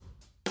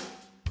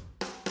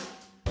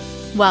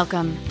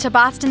Welcome to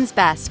Boston's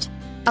Best,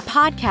 a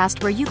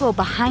podcast where you go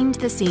behind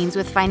the scenes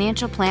with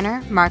financial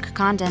planner Mark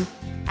Condon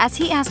as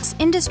he asks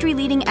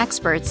industry-leading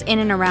experts in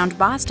and around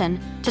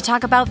Boston to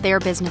talk about their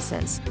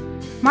businesses.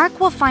 Mark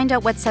will find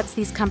out what sets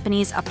these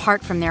companies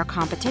apart from their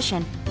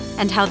competition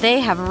and how they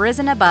have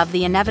risen above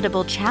the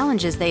inevitable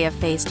challenges they have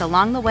faced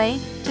along the way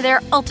to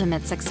their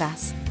ultimate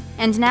success.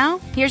 And now,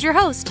 here's your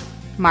host,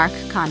 Mark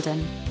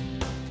Condon.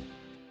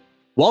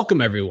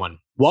 Welcome, everyone.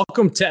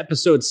 Welcome to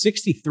episode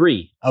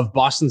 63 of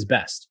Boston's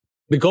Best.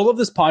 The goal of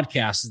this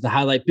podcast is to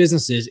highlight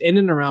businesses in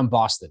and around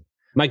Boston.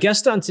 My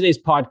guest on today's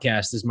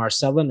podcast is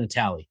Marcella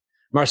Natali.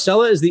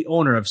 Marcella is the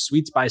owner of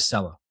Sweets by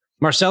Sella.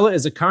 Marcella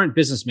is a current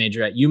business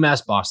major at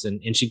UMass Boston,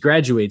 and she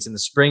graduates in the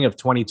spring of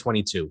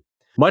 2022.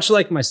 Much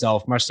like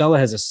myself, Marcella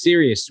has a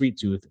serious sweet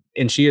tooth,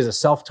 and she is a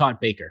self-taught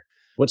baker.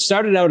 What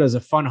started out as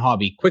a fun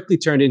hobby quickly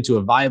turned into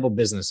a viable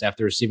business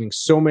after receiving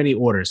so many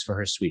orders for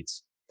her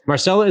sweets.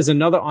 Marcella is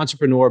another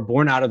entrepreneur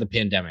born out of the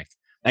pandemic.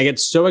 I get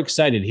so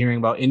excited hearing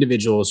about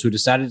individuals who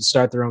decided to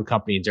start their own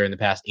company during the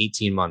past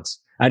 18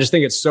 months. I just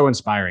think it's so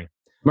inspiring.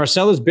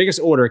 Marcella's biggest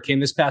order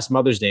came this past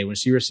Mother's Day when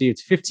she received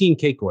 15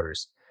 cake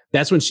orders.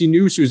 That's when she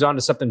knew she was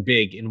onto something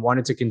big and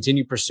wanted to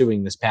continue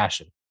pursuing this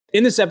passion.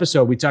 In this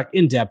episode, we talk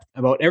in depth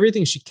about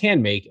everything she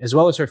can make, as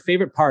well as her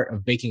favorite part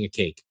of baking a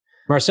cake.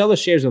 Marcella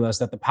shares with us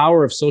that the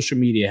power of social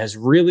media has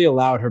really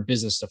allowed her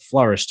business to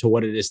flourish to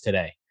what it is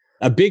today.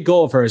 A big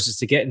goal of hers is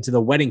to get into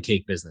the wedding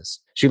cake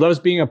business. She loves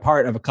being a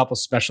part of a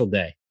couple's special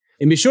day.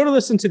 And be sure to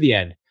listen to the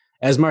end,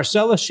 as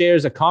Marcella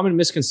shares a common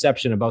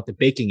misconception about the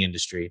baking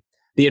industry,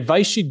 the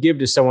advice she'd give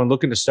to someone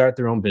looking to start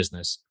their own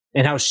business,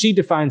 and how she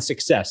defines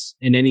success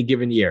in any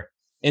given year.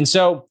 And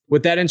so,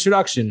 with that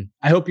introduction,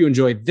 I hope you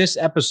enjoyed this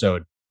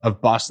episode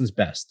of Boston's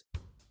Best.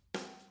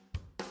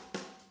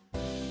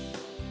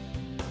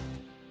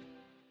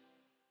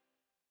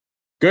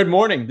 Good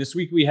morning. This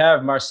week we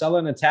have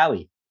Marcella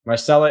Natali.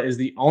 Marcella is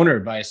the owner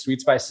by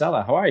Sweets by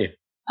Sella. How are you?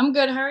 I'm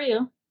good. How are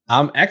you?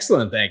 I'm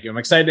excellent. Thank you. I'm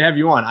excited to have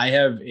you on. I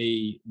have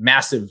a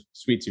massive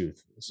sweet tooth.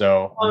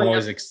 So I'm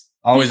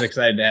always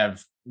excited to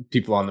have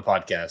people on the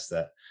podcast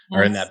that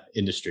are in that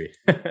industry.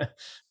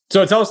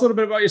 So tell us a little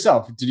bit about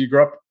yourself. Did you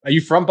grow up? Are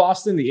you from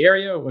Boston, the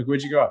area? Like,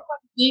 where'd you grow up?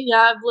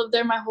 Yeah, I've lived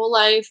there my whole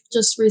life.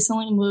 Just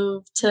recently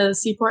moved to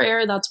Seaport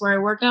area. That's where I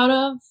work out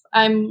of.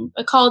 I'm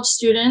a college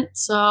student,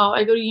 so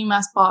I go to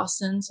UMass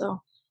Boston.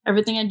 So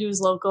everything I do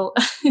is local.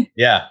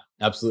 Yeah,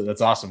 absolutely.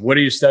 That's awesome. What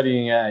are you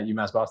studying at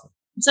UMass Boston?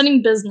 I'm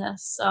studying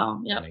business. So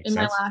yeah, in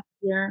my sense. last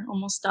year,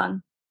 almost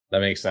done. That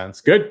makes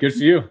sense. Good for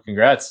you.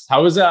 Congrats.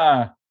 How was,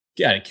 out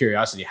of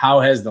curiosity,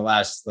 how has the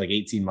last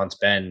 18 months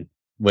been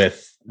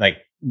with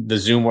the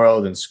Zoom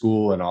world and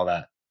school and all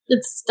that?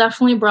 It's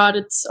definitely brought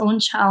its own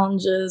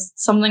challenges.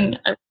 Something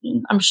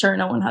I'm sure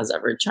no one has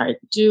ever tried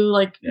to do,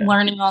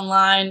 learning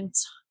online.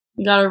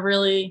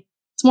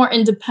 It's more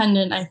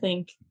independent, I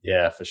think.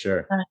 Yeah, for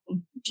sure.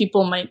 Than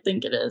people might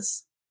think it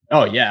is.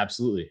 Oh yeah,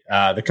 absolutely.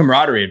 The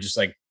camaraderie of just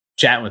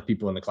chatting with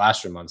people in the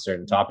classroom on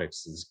certain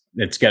topics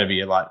it's got to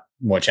be a lot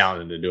more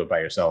challenging to do it by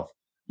yourself.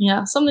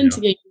 Yeah, something to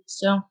get used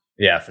to.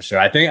 Yeah, for sure.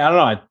 I think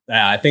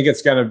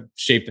it's going to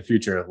shape the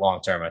future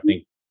long term. I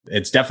think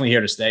it's definitely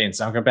here to stay in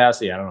some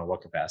capacity. I don't know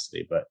what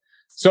capacity, but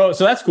so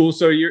that's cool.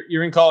 So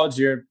you're in college,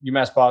 you're at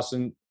UMass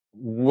Boston.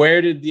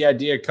 Where did the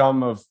idea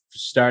come of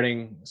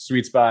starting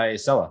Sweets by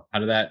Sella? How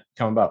did that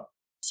come about?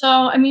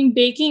 So,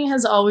 baking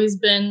has always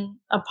been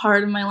a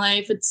part of my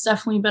life. It's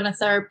definitely been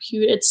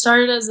it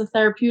started as a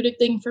therapeutic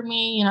thing for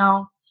me,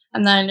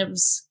 and then it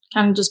was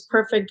kind of just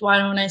perfect. Why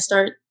don't I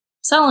start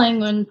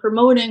selling and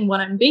promoting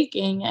what I'm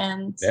baking?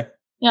 And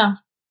yeah,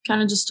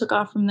 kind of just took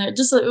off from there. It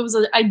was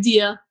an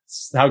idea.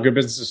 It's how good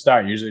businesses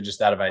start, usually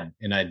just out of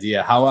an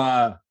idea.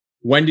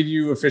 When did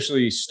you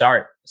officially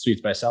start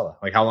Sweets by Sella?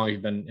 How long have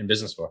you been in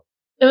business for?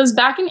 It was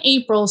back in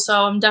April,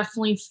 so I'm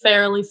definitely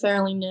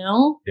fairly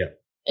new. Yeah.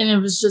 And I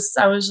was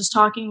just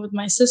talking with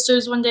my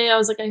sisters one day. I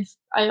was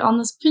I on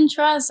this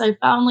Pinterest, I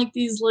found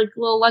these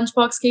little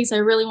lunchbox cakes. I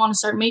really want to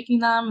start making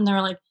them. And they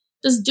were like,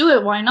 just do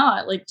it. Why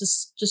not?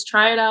 Just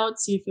try it out.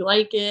 See if you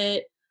like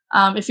it.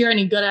 If you're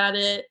any good at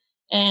it.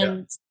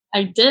 And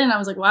I did. And I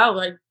was like, wow,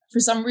 for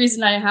some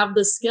reason I have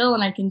this skill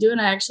and I can do it.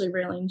 And I actually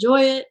really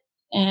enjoy it.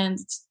 And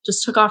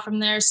just took off from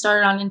there,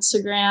 started on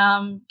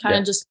Instagram, kind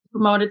of just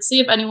promoted, see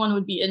if anyone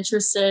would be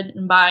interested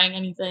in buying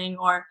anything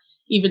or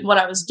even what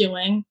I was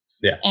doing.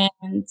 Yeah.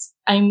 And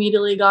I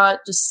immediately got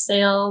just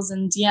sales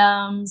and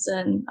DMs.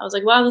 And I was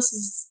like, wow, this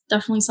is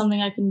definitely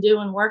something I can do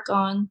and work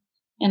on.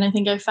 And I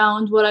think I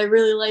found what I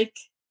really like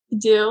to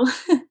do.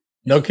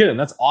 No kidding.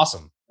 That's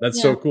awesome.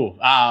 That's so cool.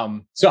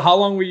 So how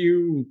long were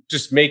you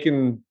just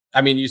making,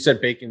 you said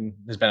baking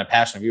has been a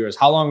passion of yours.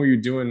 How long were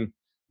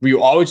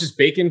you always just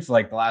baking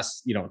for the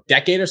last,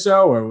 decade or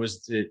so? Or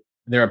was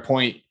there a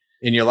point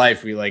in your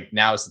life where you're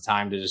now is the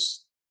time to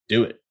just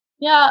do it?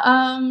 Yeah.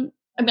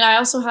 I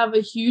also have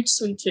a huge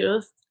sweet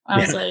tooth. I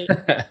was like,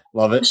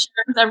 love it.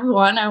 Share with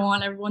everyone. I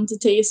want everyone to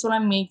taste what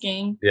I'm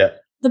making. Yeah.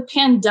 The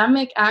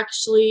pandemic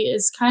actually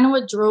is kind of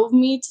what drove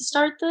me to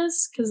start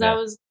this because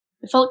I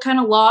felt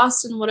kind of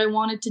lost in what I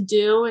wanted to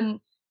do.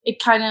 And it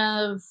kind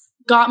of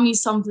got me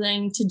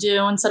something to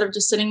do instead of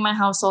just sitting in my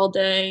house all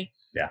day.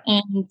 Yeah.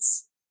 And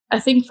I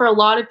think for a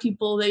lot of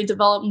people, they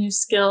develop new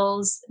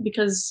skills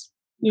because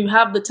you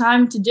have the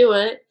time to do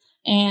it.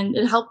 And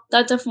it helped.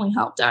 That definitely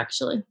helped,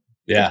 actually.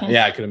 Yeah.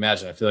 Yeah. I could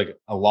imagine. I feel like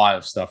a lot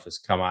of stuff has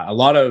come out. A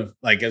lot of,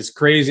 like, as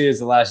crazy as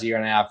the last year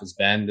and a half has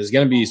been, there's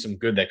going to be some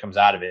good that comes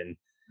out of it. And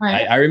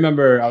Right. I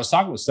remember I was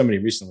talking with somebody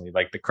recently,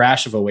 like the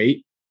crash of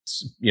 08,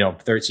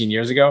 13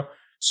 years ago.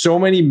 So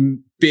many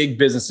big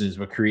businesses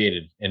were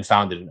created and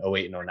founded in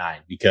 08 and 09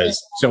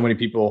 because so many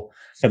people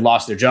had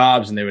lost their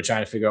jobs and they were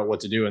trying to figure out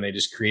what to do, and they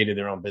just created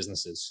their own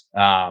businesses.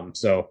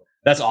 So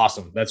that's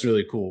awesome. That's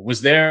really cool.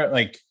 Was there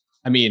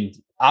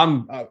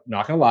I'm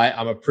not gonna lie,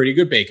 I'm a pretty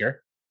good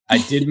baker. I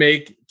did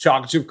make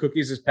chocolate chip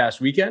cookies this past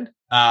weekend.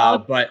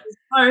 But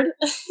hard.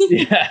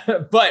 yeah,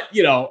 but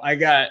I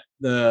got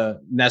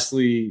the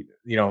Nestle,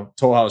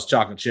 Toll House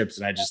chocolate chips,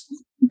 and I just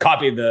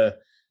copied the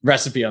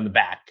recipe on the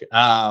back.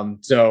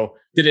 So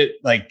did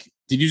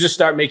you just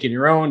start making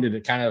your own? Did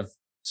it kind of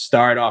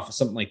start off with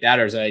something like that,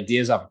 or is it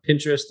ideas off of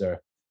Pinterest?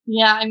 Or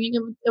Yeah, I mean,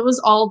 it was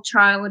all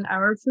trial and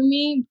error for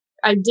me.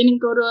 I didn't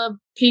go to a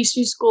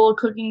pastry school,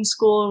 cooking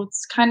school.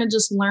 It's kind of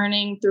just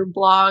learning through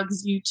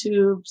blogs,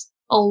 YouTube,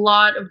 a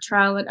lot of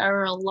trial and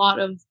error, a lot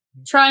of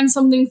trying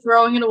something,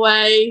 throwing it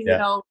away,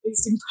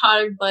 wasting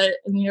product. But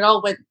I mean, it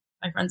all went,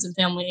 my friends and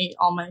family ate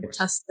all my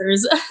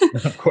testers.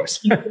 Of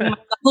course.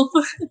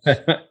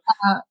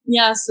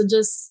 So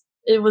just,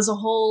 it was a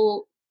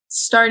whole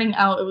starting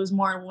out. It was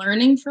more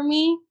learning for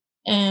me.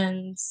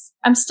 And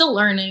I'm still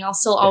learning. I'll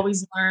still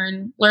always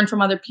learn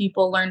from other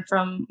people, learn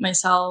from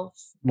myself.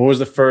 What was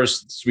the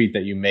first sweet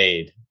that you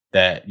made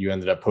that you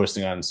ended up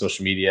posting on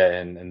social media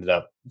and ended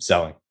up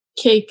selling?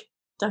 Cake,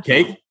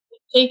 definitely. Cake?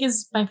 Cake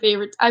is my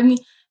favorite. I mean,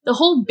 the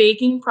whole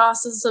baking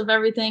process of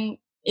everything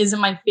isn't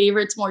my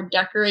favorite. It's more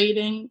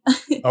decorating.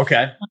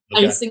 Okay.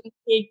 Icing the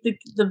cake.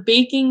 The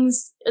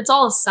baking's, it's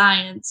all a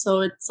science.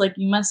 So it's like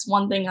you mess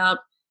one thing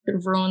up, it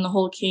could ruin the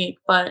whole cake.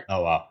 But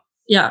oh, wow.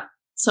 Yeah.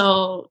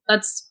 So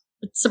that's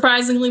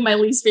surprisingly my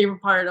least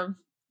favorite part of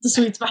the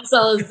Sweets by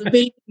Stella is the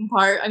baking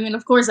part. I mean,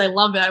 of course, I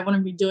love it. I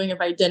wouldn't be doing it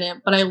if I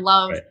didn't, but I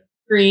love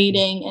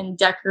creating and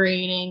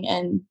decorating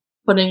and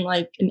putting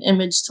like an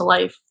image to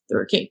life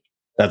through a cake.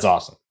 That's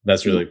awesome.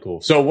 That's really cool.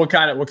 So what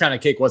kind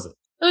of cake was it?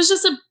 It was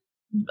just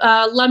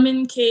a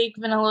lemon cake,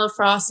 vanilla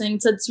frosting.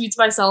 It said Sweets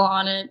by Stella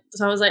on it.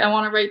 So I was like, I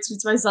want to write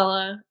Sweets by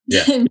Stella.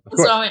 Yeah. And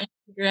post it on my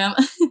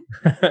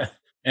Instagram.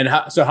 And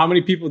how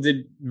many people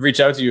did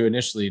reach out to you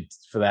initially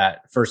for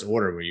that first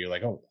order where you're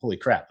like, oh, holy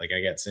crap, like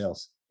I got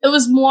sales? It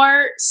was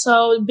more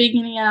so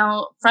beginning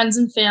out friends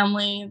and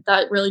family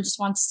that really just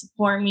want to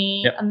support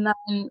me. Yep. And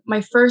then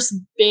my first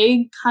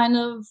big kind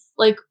of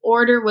like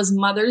order was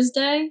Mother's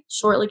Day.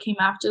 Shortly came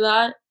after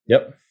that.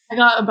 Yep. I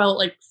got about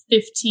like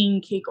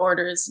 15 cake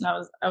orders, and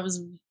I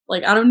was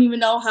like, I don't even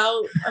know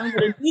how I'm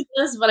going to do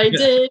this, but I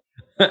did.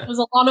 It was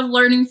a lot of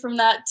learning from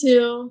that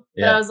too.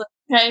 Yeah. But I was like,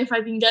 okay, if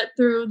I can get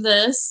through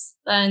this,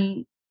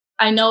 then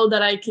I know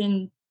that I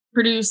can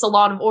produce a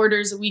lot of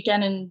orders a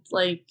weekend and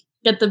like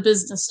get the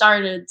business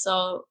started.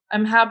 So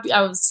I'm happy.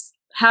 I was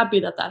happy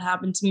that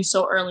happened to me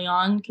so early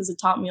on because it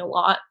taught me a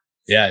lot.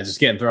 Yeah, it's just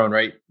getting thrown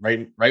right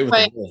with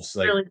the wolves.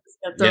 Like, really just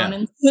get thrown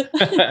into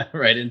it.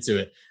 Right into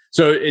it.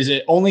 So is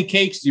it only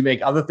cakes? Do you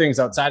make other things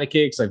outside of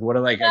cakes? Like what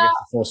are I guess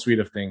the full suite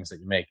of things that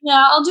you make?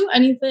 Yeah, I'll do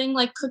anything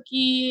like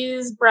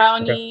cookies,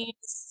 brownies. Okay.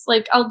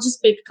 Like I'll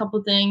just bake a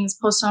couple things,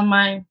 post on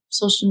my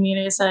social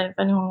media site if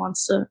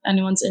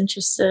anyone's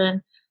interested.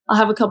 I'll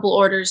have a couple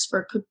orders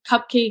for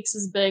cupcakes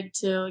is big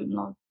too.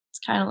 It's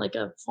kind of like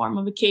a form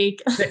of a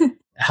cake.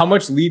 How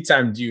much lead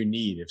time do you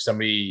need if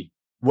somebody,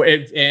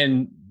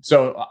 and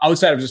so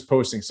outside of just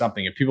posting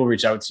something, if people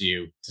reach out to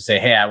you to say,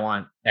 hey, I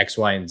want X,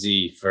 Y, and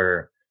Z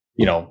for,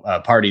 a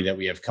party that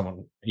we have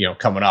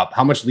coming up,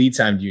 how much lead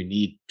time do you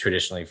need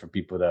traditionally for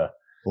people to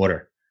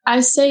order? I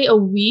say a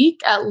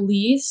week at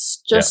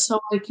least, just so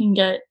I can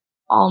get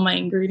all my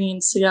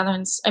ingredients together.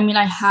 And I mean,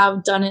 I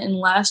have done it in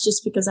less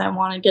just because I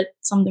want to get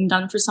something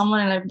done for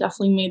someone, and I've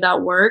definitely made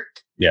that work.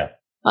 Yeah.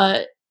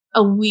 But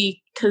a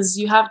week, because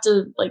you have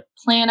to like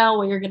plan out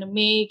what you're going to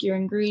make, your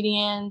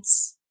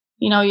ingredients.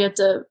 You have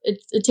to,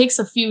 it takes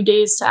a few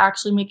days to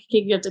actually make a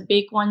cake. You have to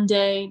bake one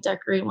day,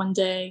 decorate one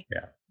day.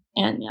 Yeah.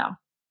 And yeah.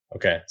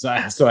 Okay. So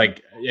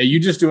like, are you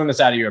just doing this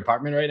out of your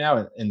apartment right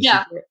now?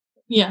 Yeah.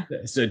 Yeah.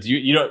 So do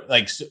you don't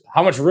like,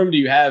 how much room do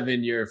you have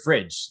in your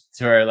fridge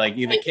for like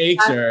either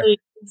cakes or?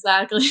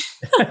 Exactly.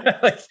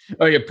 Like,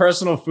 your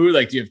personal food?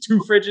 Like, do you have two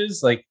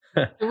fridges? Like,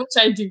 I wish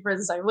I do for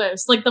this. I wish.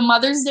 Like the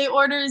Mother's Day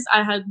orders,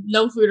 I had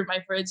no food in my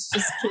fridge,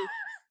 just cake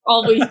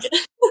all week.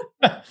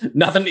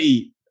 Nothing to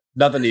eat.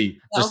 No.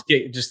 Just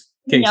cakes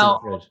in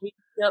the fridge.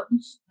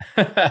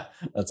 Yep.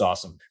 That's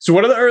awesome. So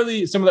what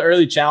are some of the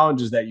early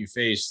challenges that you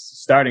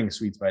faced starting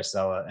Sweets by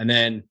Stella? And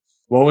then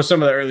what were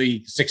some of the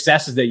early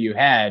successes that you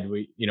had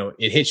where,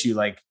 it hit you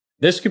like,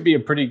 this could be a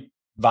pretty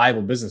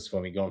viable business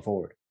for me going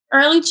forward?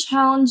 Early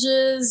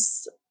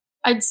challenges,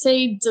 I'd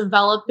say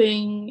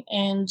developing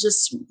and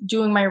just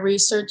doing my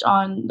research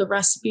on the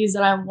recipes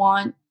that I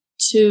want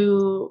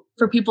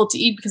for people to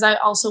eat, because I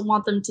also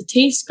want them to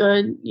taste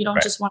good. You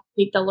don't just want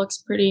a cake that looks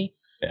pretty.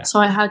 Yeah. So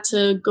I had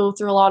to go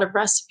through a lot of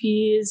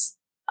recipes.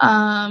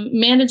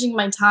 Managing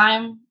my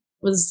time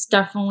was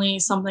definitely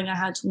something I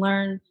had to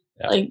learn.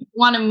 Yeah. Like, you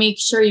want to make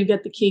sure you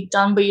get the cake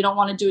done, but you don't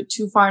want to do it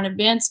too far in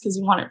advance because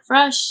you want it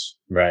fresh.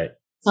 Right.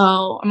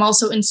 So I'm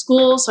also in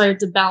school, so I have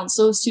to balance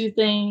those two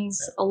things.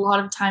 Yeah. A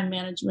lot of time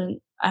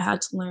management I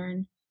had to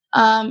learn.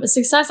 A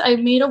success, I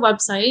made a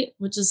website,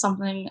 which is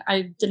something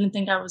I didn't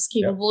think I was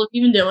capable of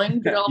even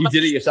doing. You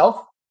did it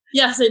yourself?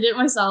 Yes, I did it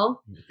myself.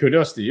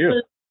 Kudos to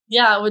you.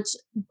 But, which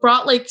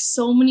brought like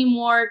so many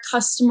more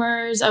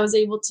customers. I was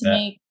able to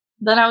make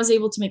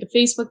a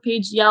Facebook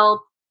page,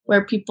 Yelp,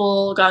 where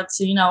people got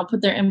to,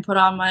 put their input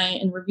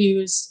and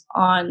reviews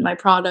on my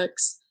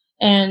products.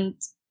 And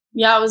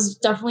I was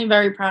definitely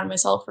very proud of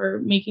myself for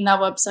making that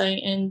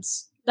website. And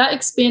that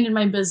expanded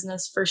my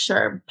business for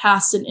sure,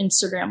 past an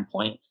Instagram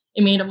point.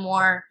 It made a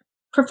more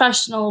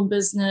professional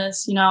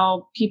business,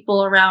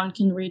 people around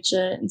can reach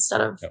it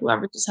instead of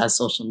whoever just has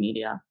social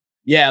media.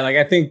 Yeah, like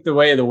I think the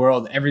way of the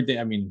world, everything,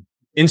 I mean,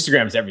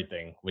 Instagram's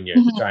everything when you're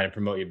trying to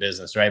promote your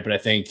business, right? But I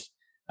think,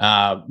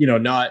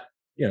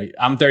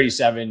 I'm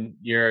 37,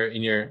 you're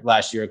in your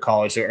last year of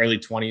college, so early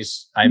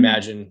 20s, I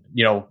imagine,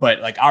 but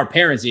like our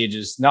parents'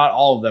 ages, not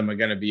all of them are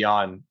going to be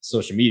on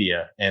social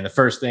media. And the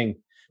first thing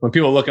when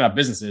people are looking up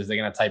businesses, they're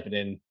going to type it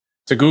in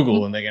to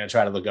Google and they're going to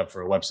try to look up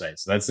for a website.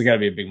 So that's got to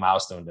be a big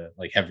milestone to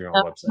like have your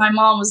own website. My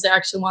mom was the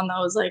actual one that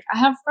was like, I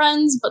have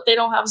friends, but they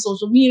don't have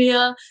social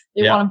media.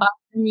 They want to buy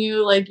from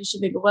you. Like, you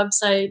should make a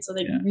website so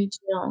they can reach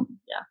you. And,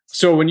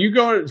 So when you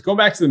go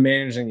back to the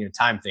managing your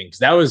time thing, because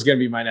that was going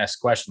to be my next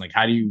question. Like,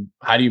 how do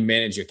you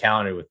manage your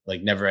calendar with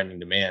like never ending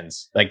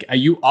demands? Like, are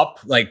you up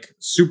like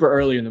super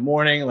early in the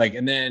morning? Like,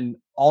 and then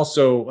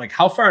also like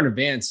how far in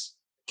advance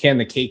can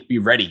the cake be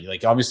ready?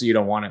 Like, obviously you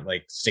don't want it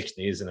like 6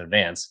 days in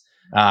advance.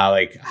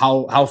 Like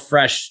how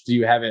fresh do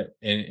you have it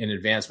in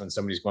advance when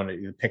somebody's going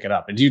to pick it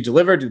up? And do you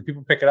deliver? Do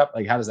people pick it up?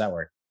 Like, how does that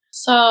work?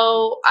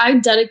 So I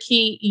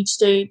dedicate each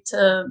day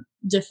to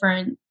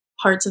different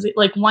parts of it.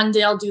 Like, one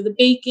day I'll do the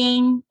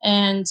baking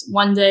and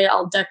one day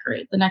I'll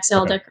decorate. The next day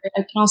I'll decorate.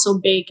 I can also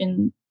bake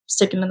and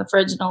stick it in the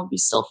fridge and it'll be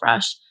still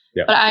fresh.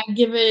 Yeah. But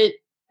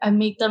I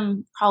make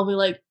them probably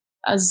like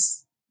as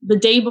the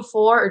day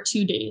before or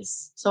 2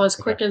 days. So as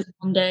quick as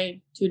 1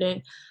 day, 2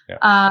 days.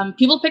 Yeah.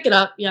 People pick it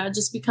up. Yeah.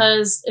 Just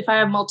because if I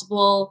have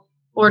multiple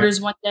orders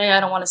one day,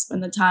 I don't want to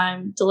spend the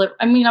time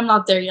I'm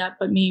not there yet,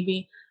 but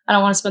maybe I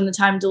don't want to spend the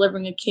time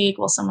delivering a cake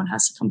while someone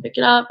has to come pick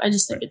it up. I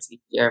just think it's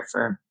easier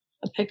for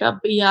a pickup.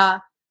 But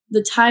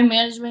the time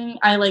management,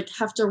 I like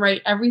have to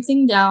write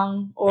everything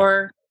down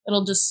or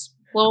it'll just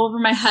blow over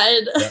my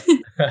head.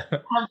 I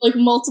have like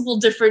multiple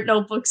different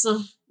notebooks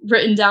of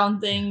written down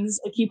things.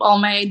 I keep all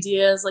my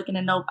ideas like in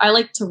a note. I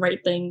like to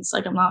write things.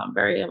 Like, I'm not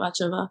very much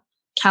of a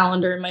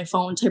calendar in my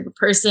phone type of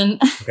person.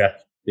 Okay.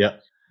 Yeah.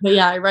 But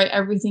I write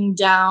everything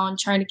down,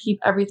 trying to keep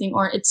everything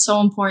it's so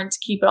important to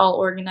keep it all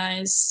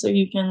organized so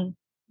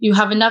you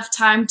have enough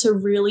time to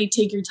really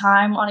take your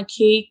time on a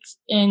cake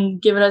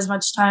and give it as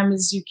much time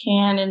as you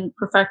can and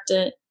perfect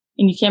it.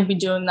 And you can't be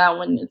doing that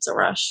when it's a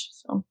rush.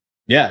 So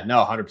yeah,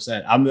 no,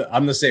 100%.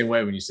 I'm the same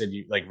way. When you said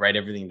you like write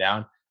everything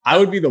down, I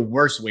would be the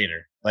worst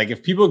waiter. Like,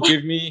 if people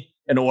give me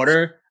an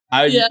order,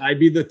 I'd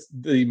be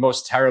the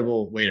most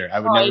terrible waiter. I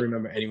would never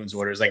remember anyone's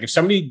orders. Like, if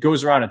somebody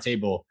goes around a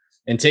table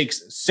and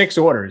takes 6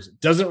 orders,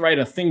 doesn't write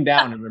a thing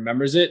down and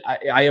remembers it,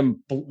 I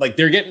am like,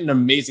 they're getting an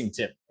amazing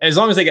tip as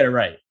long as they get it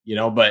right,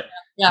 but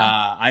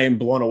I am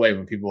blown away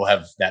when people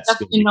have that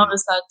skill. You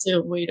notice that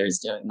too, waiters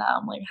doing that.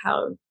 I'm like,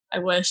 how I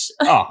wish.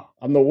 Oh,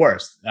 I'm the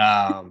worst.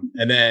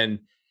 And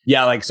then,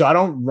 so I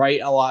don't write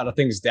a lot of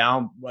things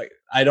down. Like,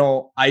 I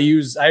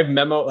have a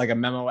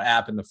memo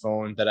app in the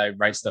phone that I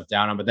write stuff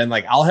down on, but then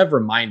like I'll have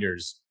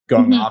reminders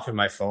going off in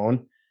my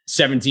phone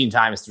 17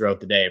 times throughout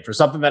the day for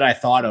something that I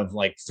thought of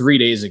like 3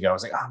 days ago. I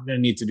was like, I'm going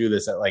to need to do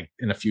this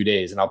in a few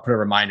days. And I'll put a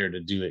reminder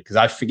to do it because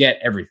I forget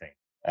everything.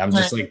 I'm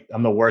just like,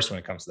 I'm the worst when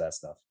it comes to that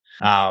stuff.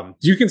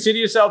 Do you consider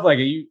yourself like,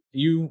 are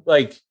you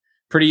like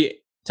pretty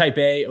type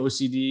A,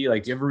 OCD?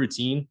 Like, do you have a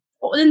routine?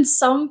 In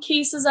some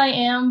cases I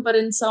am, but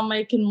in some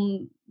I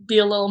can be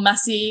a little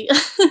messy.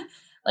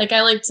 Like,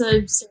 I like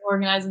to stay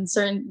organized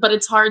but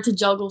it's hard to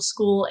juggle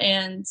school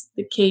and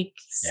the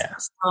cakes. Yeah.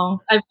 So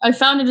I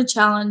found it a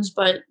challenge,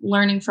 but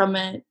learning from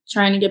it,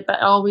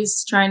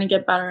 always trying to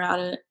get better at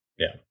it.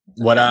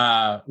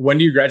 Yeah. When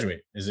do you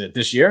graduate? Is it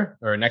this year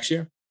or next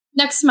year?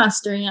 Next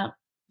semester. Yeah.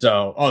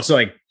 So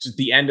like just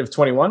the end of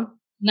 21?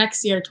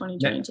 Next year,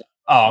 2022.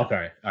 Oh,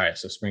 okay. All right.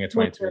 So spring of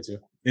 2022.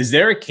 Is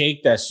there a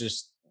cake that's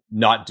just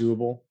not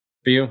doable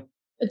for you?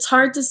 It's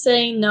hard to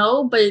say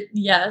no, but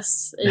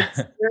yes,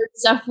 there's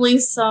definitely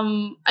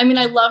some. I mean,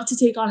 I love to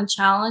take on a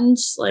challenge.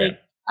 Like,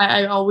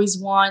 I always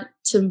want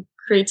to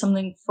create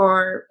something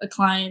for a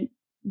client,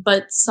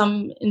 but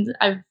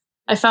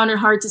I found it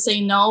hard to say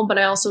no, but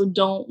I also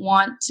don't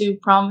want to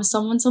promise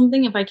someone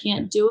something if I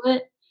can't do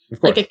it.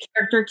 Like a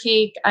character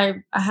cake,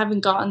 I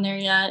haven't gotten there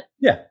yet.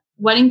 Yeah.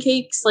 Wedding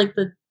cakes, like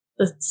the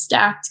the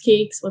stacked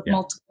cakes with Yeah.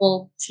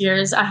 multiple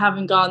tiers. I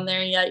haven't gone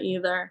there yet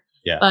either.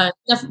 Yeah. But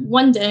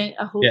one day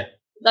I hope. Yeah.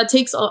 That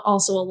takes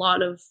also a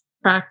lot of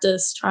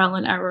practice, trial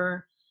and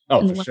error. Oh,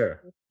 and for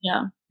sure.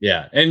 Yeah.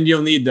 Yeah. And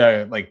you'll need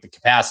the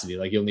capacity,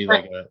 like you'll need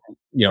Right. like a,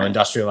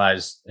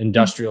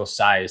 industrial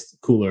sized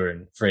cooler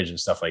and fridge and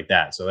stuff like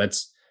that. So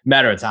that's a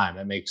matter of time.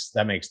 That makes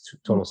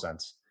total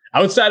sense.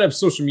 Outside of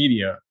social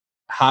media,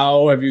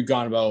 how have you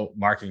gone about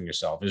marketing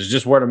yourself? Is it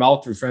just word of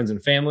mouth through friends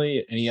and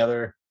family? Any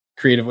other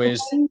creative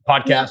ways?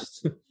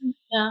 Podcasts?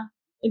 Yeah,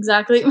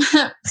 exactly.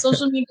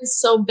 Social media is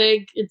so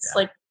big. It's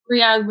like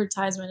free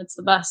advertisement. It's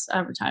the best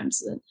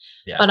advertisement.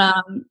 Yeah.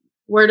 But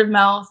word of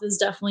mouth is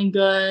definitely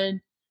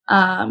good.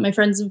 My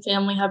friends and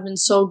family have been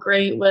so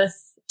great with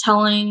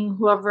telling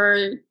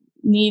whoever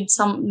needs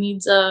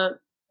a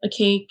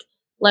cake,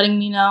 letting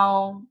me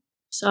know.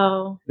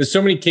 So there's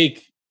so many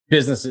cake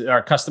businesses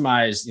or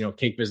customized,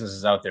 cake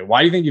businesses out there.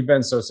 Why do you think you've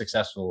been so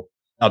successful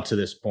up to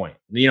this point?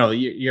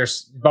 You're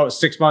about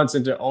 6 months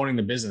into owning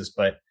the business,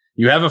 but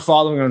you have a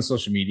following on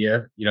social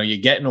media. You're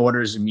getting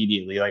orders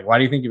immediately. Like, why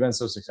do you think you've been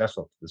so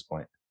successful at this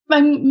point?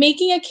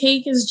 Making a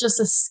cake is just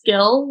a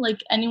skill.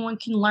 Like anyone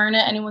can learn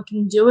it. Anyone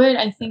can do it.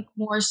 I think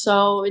more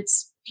so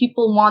it's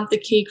people want the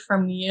cake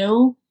from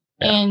you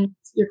and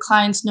your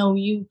clients know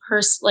you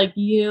like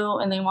you,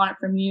 and they want it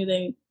from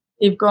you.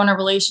 They've grown a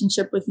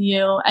relationship with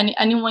you, and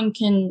anyone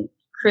can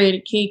create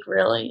a cake.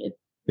 Really,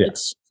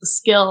 it's a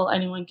skill.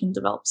 Anyone can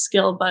develop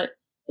skill, but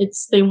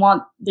they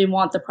want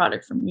the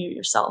product from you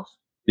yourself.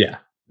 Yeah,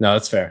 no,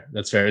 that's fair.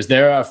 That's fair. Is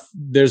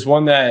there's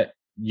one that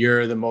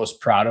you're the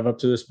most proud of up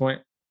to this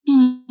point?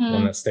 Mm-hmm.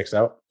 One that sticks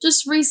out?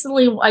 Just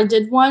recently, I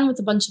did one with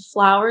a bunch of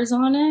flowers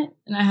on it,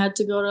 and I had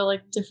to go to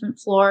like different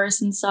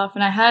florists and stuff.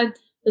 And I had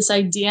this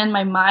idea in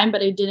my mind,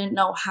 but I didn't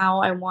know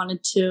how I wanted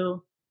it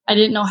to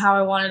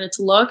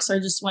look. So I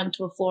just went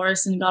to a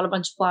florist and got a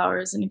bunch of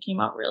flowers, and it came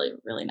out really,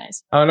 really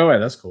nice. Oh, no way.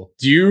 That's cool.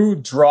 Do you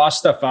draw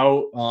stuff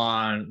out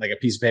on like a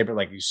piece of paper?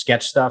 Like you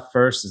sketch stuff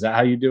first? Is that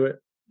how you do it?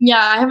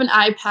 Yeah, I have an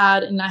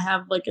iPad and I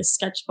have like a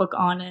sketchbook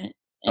on it.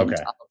 And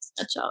okay. I'll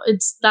sketch out.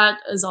 That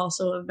is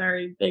also a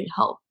very big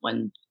help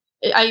when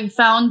I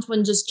found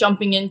when just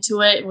jumping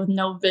into it with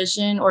no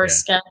vision or a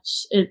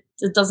sketch, it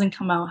doesn't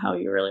come out how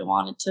you really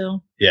want it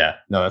to. Yeah,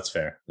 no, that's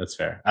fair. That's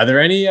fair. Are there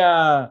any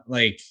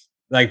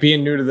like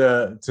being new to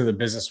the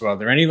business world, are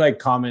there any like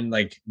common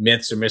like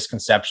myths or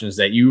misconceptions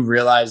that you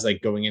realize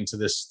like going into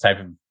this type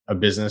of a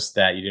business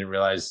that you didn't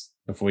realize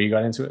before you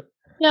got into it?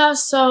 Yeah,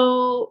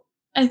 so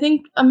I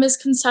think a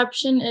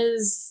misconception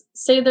is,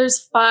 say there's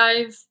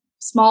 5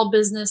 small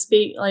business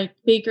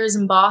bakers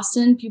in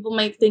Boston. People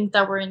might think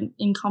that we're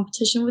in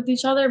competition with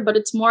each other, but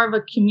it's more of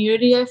a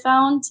community. I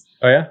found.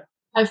 Oh yeah.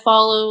 I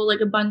follow like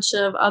a bunch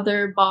of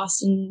other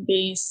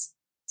Boston-based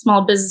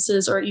small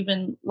businesses or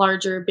even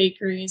larger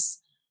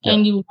bakeries,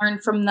 and you learn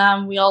from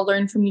them. We all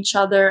learn from each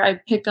other.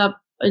 I pick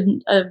up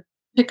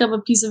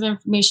a piece of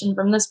information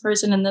from this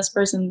person and this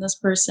person and this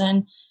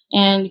person,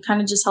 and you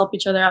kind of just help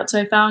each other out. So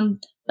I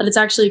found that it's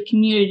actually a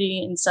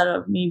community instead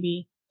of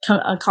maybe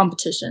a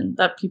competition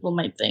that people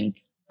might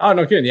think. Oh,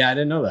 no kidding. Yeah, I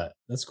didn't know that.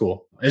 That's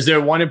cool. Is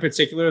there one in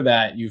particular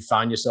that you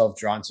found yourself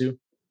drawn to?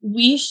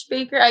 Wish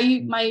Baker. I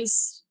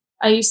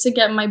used to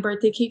get my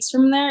birthday cakes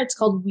from there. It's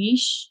called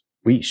Wish.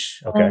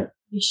 Wish. Okay.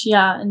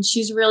 Yeah, and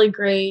she's really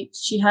great.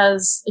 She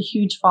has a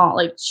huge font.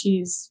 Like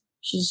she's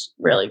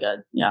really good.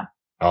 Yeah.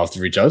 I'll have to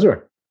reach out to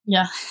her.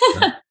 Yeah.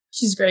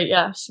 She's great.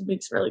 Yeah, she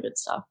makes really good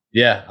stuff.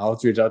 Yeah, I'll have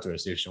to reach out to her,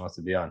 see if she wants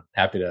to be on.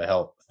 Happy to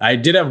help. I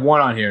did have one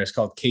on here. It's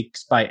called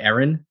Cakes by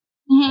Erin.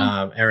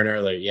 Mm-hmm. Erin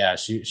Earler. Yeah,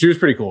 she was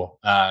pretty cool.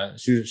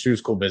 She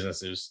was cool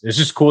business. It's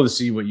just cool to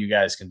see what you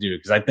guys can do,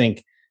 because I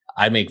think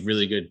I make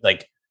really good,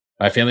 like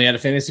my family had a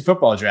fantasy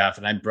football draft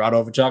and I brought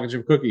over chocolate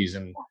chip cookies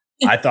and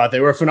I thought they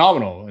were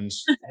phenomenal. And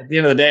at the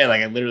end of the day,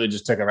 like I literally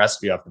just took a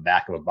recipe off the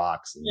back of a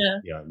box and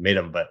made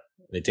them, but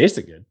they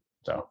tasted good.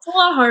 So it's a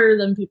lot harder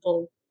than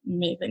people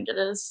may think it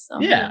is.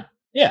 So, yeah,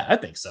 I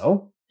think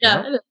so.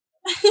 Yeah, it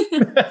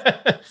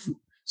is.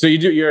 So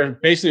you're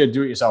basically a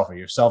do-it-yourselfer.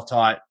 You're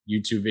self-taught,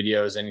 YouTube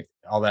videos,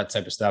 all that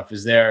type of stuff.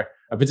 Is there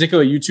a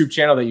particular YouTube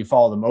channel that you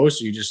follow the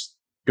most, or you just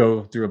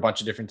go through a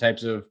bunch of different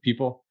types of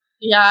people?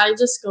 Yeah, I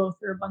just go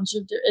through a bunch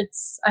of.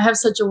 I have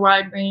such a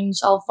wide range.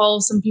 I'll follow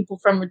some people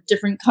from a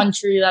different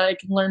country that I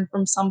can learn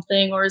from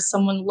something, or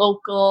someone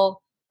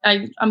local.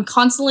 I'm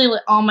constantly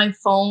on my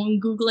phone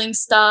Googling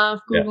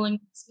stuff, Googling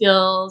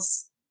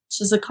skills. It's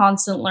just a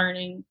constant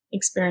learning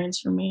experience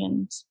for me,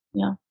 and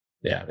yeah.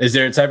 Yeah. Is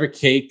there a type of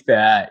cake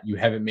that you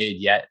haven't made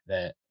yet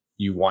that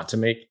you want to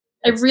make?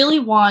 I really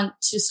want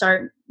to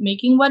start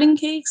making wedding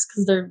cakes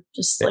because they're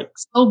just like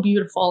so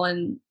beautiful,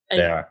 and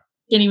they are.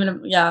 Can't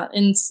even,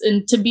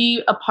 and to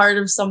be a part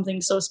of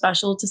something so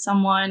special to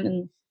someone,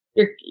 and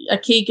a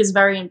cake is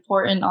very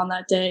important on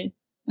that day,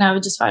 and I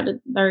would just find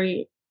it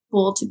very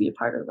cool to be a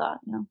part of that.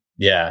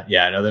 Yeah,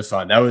 I know they're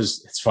fun.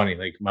 It's funny.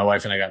 Like my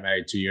wife and I got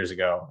married 2 years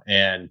ago,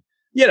 and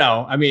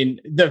I mean,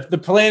 the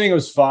planning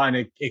was fun.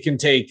 It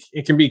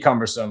can be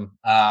cumbersome.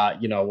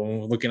 When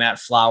we're looking at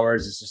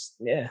flowers, it's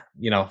just,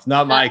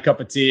 not my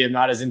cup of tea. I'm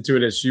not as into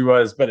it as she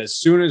was. But as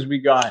soon as we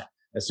got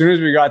as soon as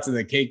we got to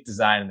the cake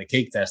design and the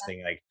cake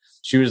testing, like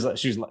she would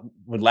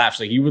laugh. She's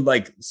like, you would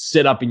like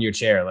sit up in your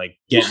chair, like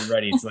getting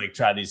ready to like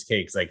try these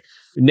cakes. Like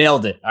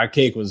nailed it. Our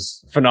cake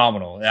was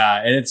phenomenal.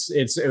 Yeah. And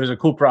it was a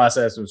cool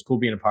process. It was cool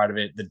being a part of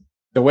it.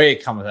 The way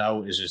it comes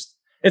out is just,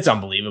 it's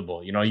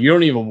unbelievable. You know, you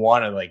don't even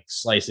want to like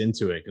slice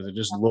into it because it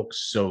just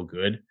looks so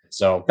good.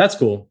 So that's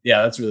cool.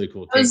 Yeah, that's really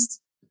cool. I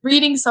was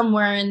reading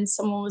somewhere and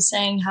someone was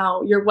saying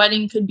how your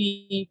wedding could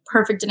be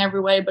perfect in every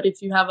way, but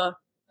if you have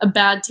a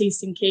bad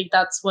tasting cake,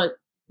 that's what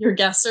your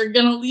guests are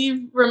going to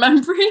leave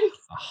remembering.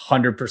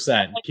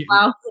 100%. Like,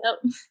 wow.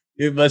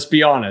 Yep. Let's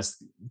be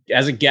honest.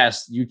 As a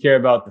guest, you care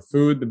about the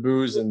food, the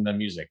booze, and the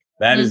music.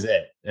 That is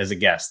it as a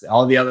guest.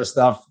 All the other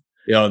stuff,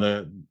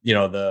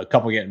 the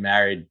couple getting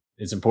married,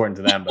 it's important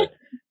to them. But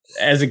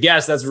as a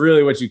guest, that's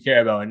really what you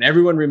care about. And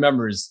everyone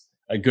remembers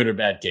a good or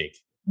bad cake.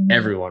 Mm-hmm.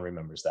 Everyone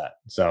remembers that.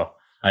 So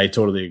I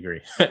totally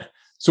agree.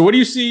 So what do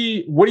you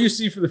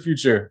see for the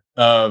future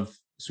of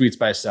Sweets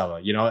by Stella?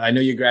 You know, I know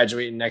you're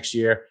graduating next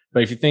year,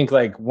 but if you think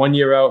like 1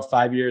 year out,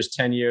 5 years,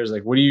 10 years,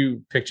 like what do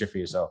you picture for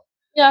yourself?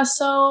 Yeah,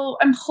 so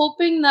I'm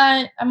hoping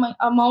that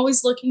I'm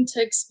always looking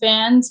to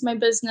expand my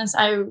business.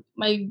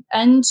 My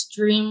end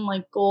dream,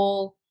 like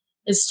goal,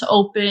 is to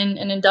open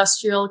an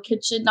industrial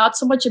kitchen, not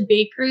so much a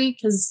bakery,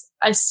 because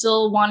I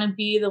still want to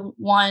be the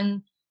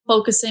one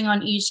focusing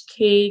on each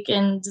cake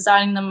and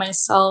designing them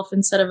myself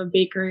instead of a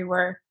bakery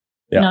where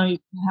you know you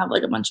can have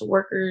like a bunch of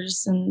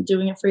workers and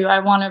doing it for you. I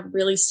want to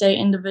really stay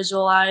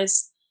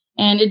individualized,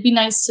 and it'd be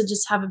nice to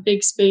just have a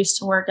big space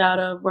to work out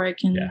of where I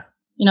can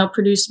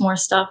produce more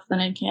stuff than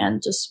I can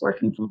just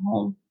working from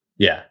home.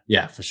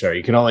 Yeah, for sure.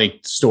 You can only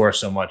store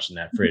so much in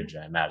that fridge,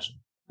 I imagine.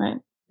 Right.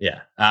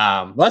 Yeah.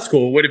 Well, that's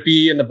cool. Would it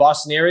be in the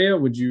Boston area?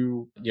 Would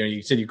you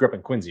said you grew up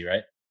in Quincy,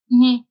 right?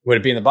 Mm-hmm. Would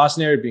it be in the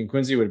Boston area? Would it be in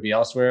Quincy? Would it be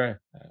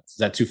elsewhere? Is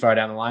that too far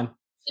down the line?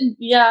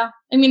 Yeah.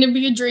 I mean, it'd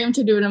be a dream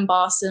to do it in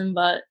Boston,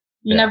 but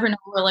you never know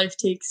where life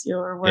takes you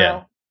or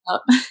where.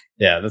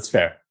 Yeah, that's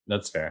fair.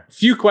 That's fair. A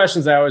few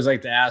questions I always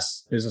like to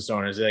ask business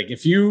owners. Like,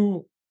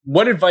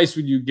 what advice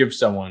would you give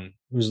someone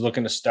who's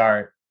looking to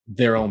start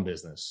their own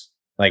business?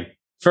 Like,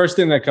 first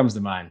thing that comes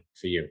to mind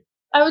for you.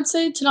 I would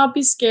say to not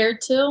be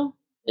scared to.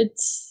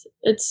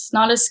 It's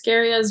not as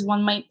scary as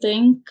one might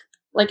think.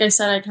 Like I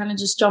said, I kind of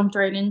just jumped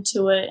right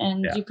into it,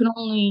 and you can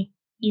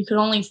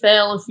only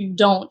fail if you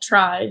don't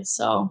try.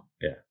 So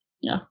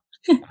yeah.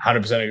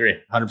 100% agree.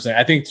 100%.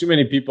 I think too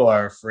many people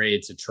are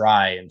afraid to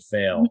try and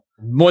fail.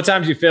 The more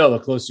times you fail, the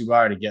closer you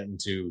are to getting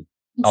to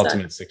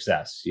ultimate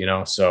success, you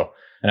know? So,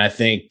 and I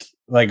think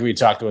like we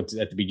talked about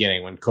at the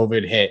beginning, when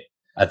COVID hit,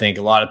 I think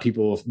a lot of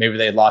people, maybe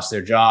they lost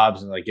their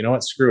jobs and like, you know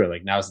what, screw it.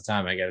 Like now's the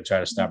time I got to try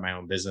to start my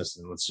own business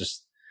and let's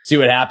just see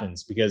what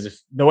happens. Because if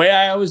the way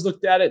I always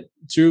looked at it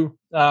too,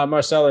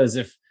 Marcella, is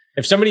if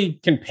somebody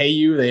can pay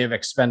you, they have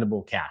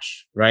expendable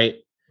cash, right?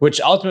 Which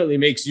ultimately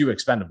makes you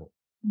expendable.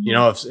 Mm-hmm. You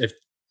know, if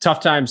tough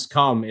times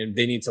come and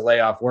they need to lay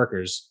off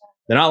workers,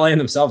 they're not laying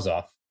themselves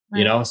off,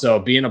 you know? So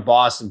being a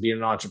boss and being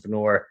an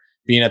entrepreneur,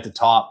 being at the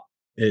top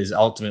is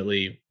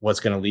ultimately what's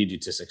going to lead you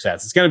to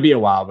success. It's going to be a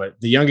while,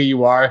 but the younger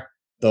you are,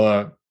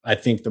 I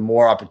think the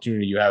more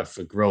opportunity you have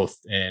for growth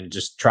and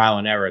just trial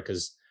and error,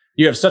 because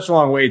you have such a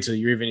long way till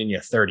you're even in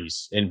your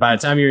 30s. And by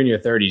the time you're in your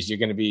 30s, you're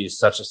going to be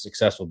such a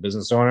successful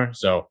business owner.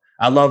 So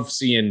I love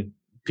seeing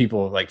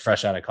people like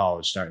fresh out of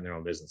college starting their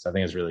own business. I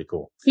think it's really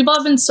cool. People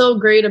have been so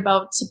great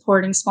about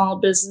supporting small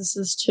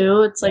businesses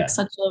too. It's like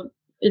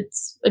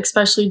it's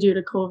especially due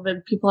to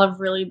COVID, people have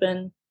really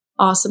been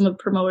awesome at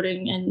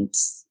promoting and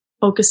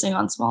focusing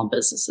on small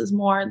businesses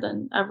more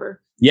than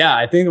ever. Yeah,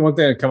 I think the one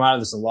thing that come out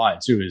of this a lot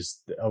too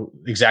is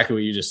exactly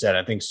what you just said.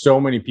 I think so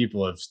many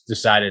people have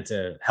decided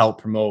to help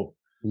promote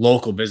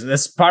local business.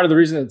 That's part of the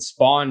reason it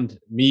spawned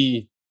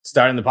me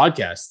starting the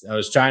podcast. I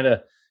was trying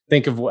to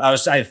think of,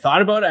 I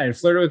thought about it. I had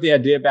flirted with the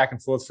idea back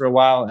and forth for a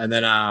while. And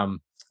then I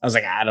was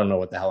like, I don't know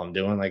what the hell I'm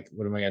doing. Like,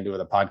 what am I going to do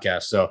with a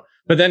podcast? So,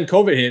 but then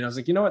COVID hit and I was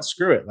like, you know what?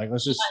 Screw it. Like,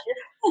 let's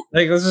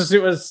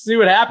just see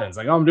what happens.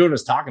 Like, all I'm doing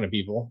is talking to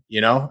people,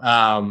 you know?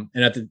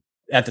 And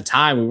at the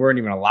time we weren't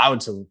even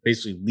allowed to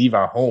basically leave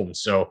our homes.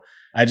 So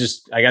I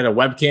got a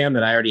webcam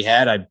that I already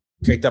had. I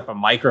picked up a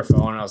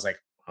microphone and I was like,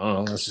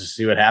 oh, let's just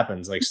see what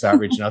happens. Like start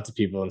reaching out to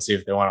people and see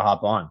if they want to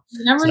hop on.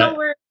 You never know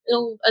where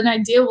an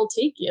idea will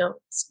take you.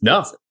 It's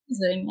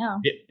amazing,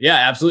 yeah,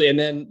 absolutely. And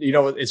then, you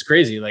know, it's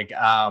crazy. Like,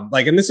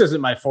 and this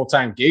isn't my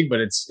full-time gig, but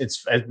it's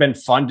been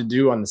fun to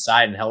do on the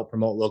side and help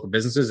promote local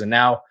businesses. And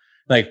now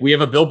like we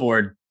have a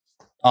billboard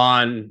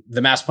on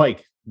the Mass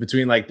Pike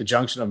between like the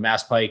junction of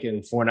Mass Pike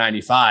and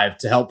 495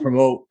 to help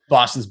promote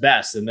Boston's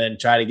Best and then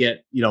try to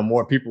get, you know,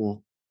 more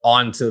people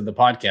onto the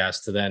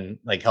podcast to then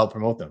like help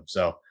promote them.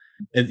 So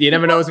you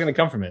never know what's going to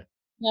come from it.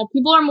 Yeah,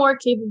 people are more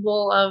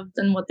capable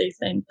than what they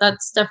think.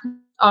 That's definitely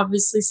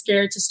obviously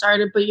scared to start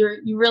it, but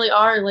you really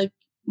are like,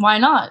 why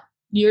not?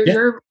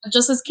 You're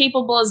just as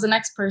capable as the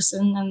next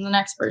person and the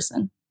next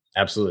person.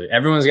 Absolutely.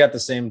 Everyone's got the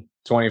same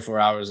 24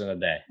 hours in a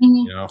day,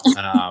 mm-hmm. you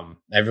know,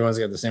 everyone's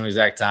got the same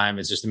exact time.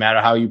 It's just a matter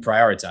of how you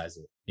prioritize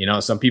it. You know,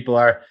 some people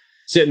are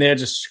sitting there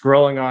just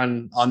scrolling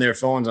on their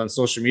phones on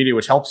social media,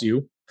 which helps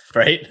you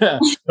right?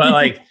 But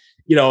like,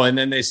 you know, and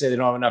then they say they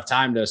don't have enough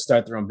time to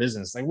start their own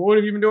business. Like, well, what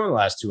have you been doing the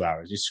last 2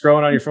 hours? You're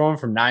scrolling on your phone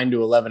from 9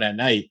 to 11 at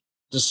night,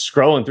 just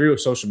scrolling through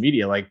social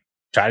media. Like,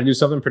 try to do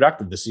something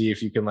productive to see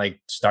if you can like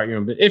start your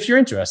own. If you're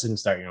interested in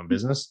starting your own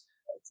business,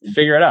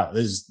 figure it out.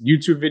 There's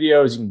YouTube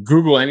videos. You can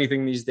Google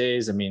anything these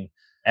days. I mean,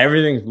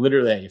 everything's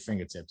literally at your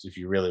fingertips if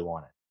you really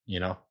want it, you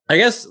know? I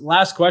guess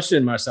last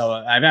question,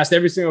 Marcella. I've asked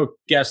every single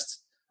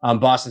guest on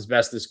Boston's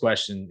Best this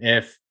question.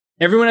 If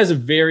everyone has a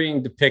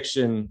varying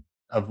depiction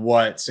of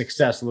what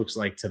success looks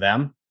like to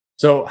them,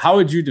 so how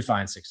would you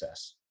define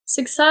success?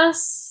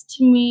 Success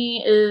to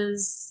me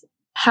is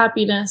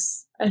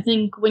happiness. I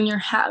think when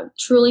you're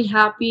truly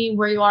happy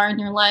where you are in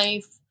your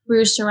life, where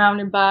you're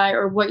surrounded by,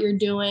 or what you're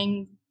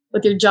doing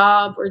with your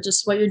job, or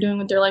just what you're doing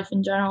with your life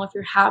in general, if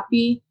you're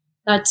happy,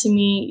 that to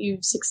me,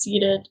 you've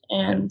succeeded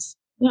and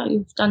yeah,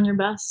 you've done your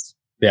best.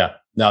 Yeah,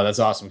 no, that's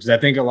awesome. Because I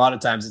think a lot of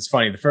times it's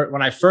funny.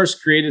 When I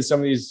first created some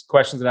of these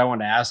questions that I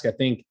wanted to ask, I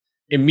think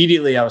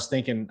immediately I was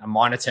thinking a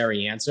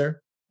monetary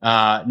answer.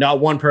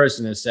 Not one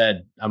person has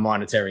said a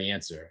monetary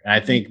answer. And I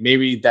think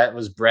maybe that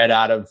was bred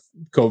out of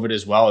COVID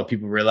as well.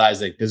 People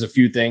realize like there's a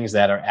few things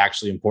that are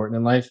actually important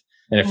in life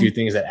and a few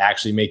things that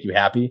actually make you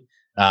happy.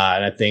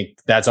 And I think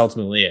that's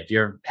ultimately it. If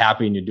you're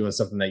happy and you're doing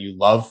something that you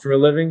love for a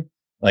living,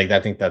 like I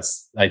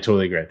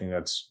totally agree. I think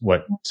that's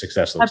what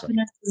success looks like.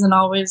 Happiness isn't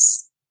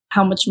always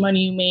how much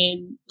money you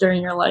made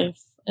during your life.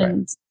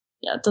 And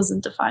yeah, it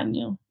doesn't define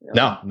you. Really.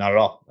 No, not at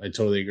all. I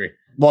totally agree.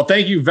 Well,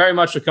 thank you very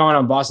much for coming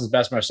on Boston's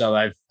Best,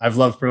 Marcella. I've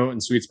loved promoting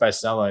Sweets by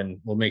Stella, and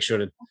we'll make sure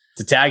to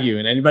tag you.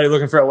 And anybody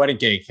looking for a wedding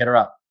cake, hit her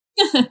up.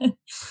 Thank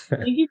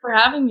you for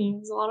having me. It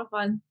was a lot of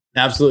fun.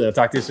 Absolutely. I'll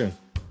talk to you soon.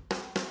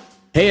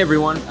 Hey,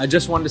 everyone. I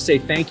just wanted to say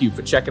thank you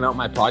for checking out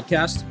my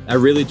podcast. I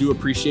really do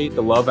appreciate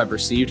the love I've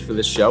received for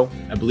this show.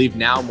 I believe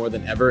now more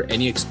than ever,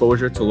 any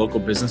exposure to local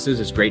businesses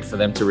is great for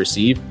them to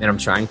receive, and I'm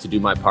trying to do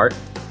my part.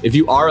 If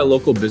you are a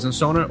local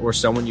business owner or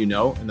someone you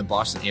know in the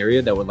Boston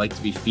area that would like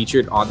to be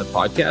featured on the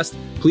podcast,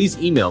 please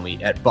email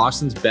me at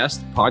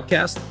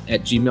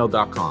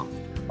bostonsbestpodcast@gmail.com.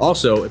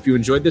 Also, if you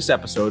enjoyed this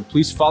episode,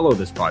 please follow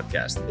this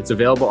podcast. It's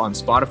available on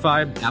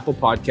Spotify, Apple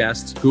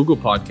Podcasts, Google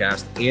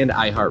Podcasts, and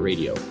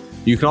iHeartRadio.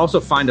 You can also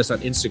find us on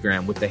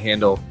Instagram with the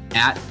handle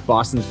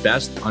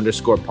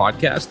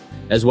 @BostonsBest_podcast,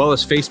 as well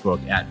as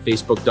Facebook at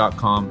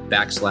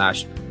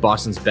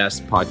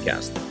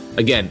facebook.com/BostonsBestPodcast.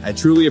 Again, I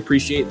truly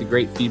appreciate the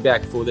great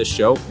feedback for this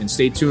show, and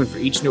stay tuned for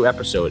each new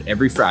episode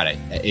every Friday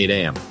at 8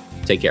 a.m.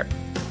 Take care.